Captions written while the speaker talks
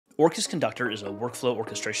Orkes Conductor is a workflow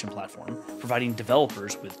orchestration platform providing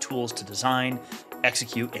developers with tools to design,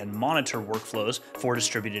 execute, and monitor workflows for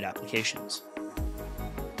distributed applications.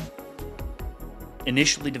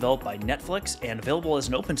 Initially developed by Netflix and available as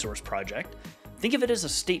an open source project, think of it as a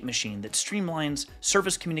state machine that streamlines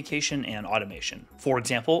service communication and automation. For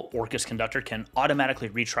example, Orkes Conductor can automatically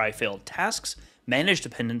retry failed tasks, manage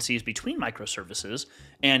dependencies between microservices,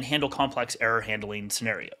 and handle complex error handling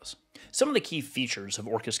scenarios. Some of the key features of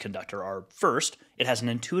Orkes Conductor are, first, it has an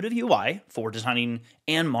intuitive UI for designing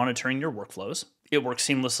and monitoring your workflows. It works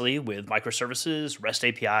seamlessly with microservices, REST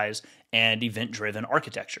APIs, and event-driven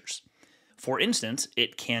architectures. For instance,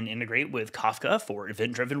 it can integrate with Kafka for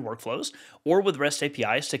event-driven workflows or with REST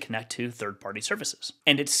APIs to connect to third-party services.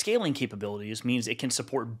 And its scaling capabilities means it can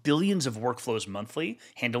support billions of workflows monthly,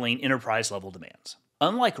 handling enterprise-level demands.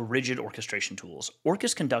 Unlike rigid orchestration tools,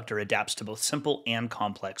 Orkes Conductor adapts to both simple and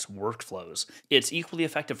complex workflows. It's equally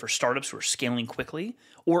effective for startups who are scaling quickly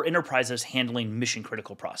or enterprises handling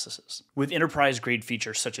mission-critical processes. With enterprise-grade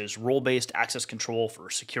features such as role-based access control for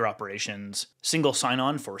secure operations, single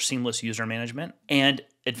sign-on for seamless user management, and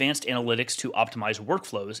advanced analytics to optimize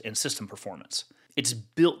workflows and system performance. It's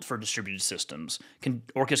built for distributed systems.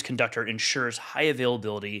 Orkes Conductor ensures high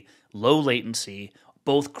availability, low latency,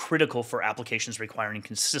 both critical for applications requiring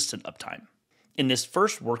consistent uptime. In this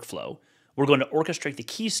first workflow, we're going to orchestrate the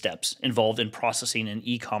key steps involved in processing an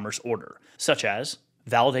e-commerce order, such as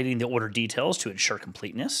validating the order details to ensure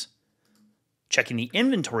completeness, checking the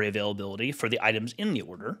inventory availability for the items in the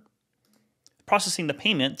order, processing the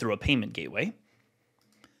payment through a payment gateway,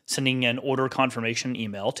 sending an order confirmation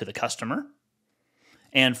email to the customer,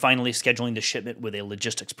 and finally scheduling the shipment with a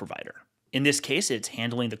logistics provider. In this case, it's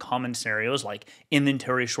handling the common scenarios like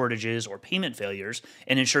inventory shortages or payment failures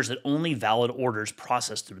and ensures that only valid orders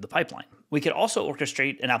process through the pipeline. We could also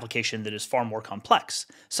orchestrate an application that is far more complex,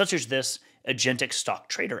 such as this agentic stock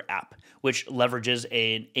trader app, which leverages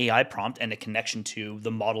an AI prompt and a connection to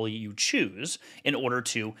the model you choose in order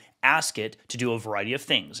to ask it to do a variety of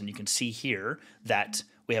things. And you can see here that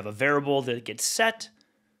we have a variable that gets set,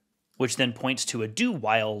 which then points to a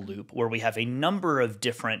do-while loop where we have a number of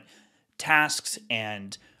different tasks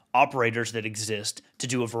and operators that exist to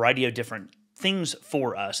do a variety of different things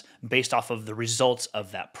for us based off of the results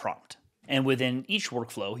of that prompt. And within each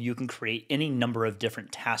workflow, you can create any number of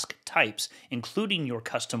different task types, including your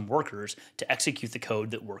custom workers, to execute the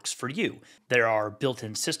code that works for you. There are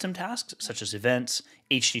built-in system tasks, such as events,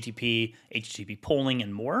 HTTP polling,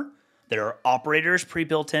 and more. There are operators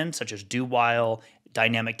pre-built in, such as do-while,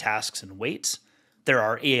 dynamic tasks, and waits. There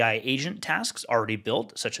are AI agent tasks already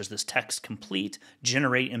built, such as this text complete,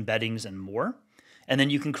 generate embeddings, and more. And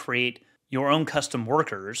then you can create your own custom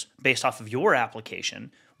workers based off of your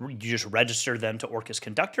application. You just register them to Orkes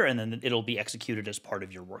Conductor, and then it'll be executed as part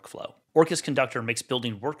of your workflow. Orkes Conductor makes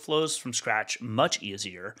building workflows from scratch much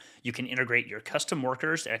easier. You can integrate your custom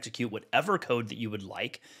workers to execute whatever code that you would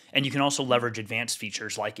like, and you can also leverage advanced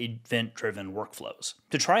features like event-driven workflows.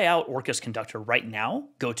 To try out Orkes Conductor right now,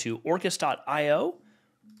 go to orkes.io,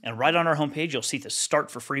 and right on our homepage, you'll see the Start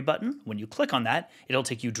for Free button. When you click on that, it'll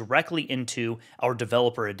take you directly into our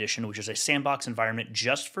Developer Edition, which is a sandbox environment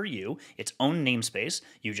just for you, its own namespace.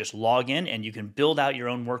 You just log in and you can build out your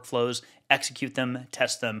own workflows, execute them,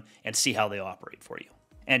 test them, and see how they operate for you.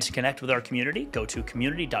 And to connect with our community, go to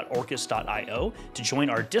community.orkes.io to join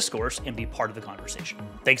our discourse and be part of the conversation.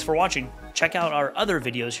 Thanks for watching. Check out our other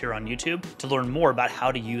videos here on YouTube to learn more about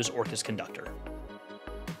how to use Orkes Conductor.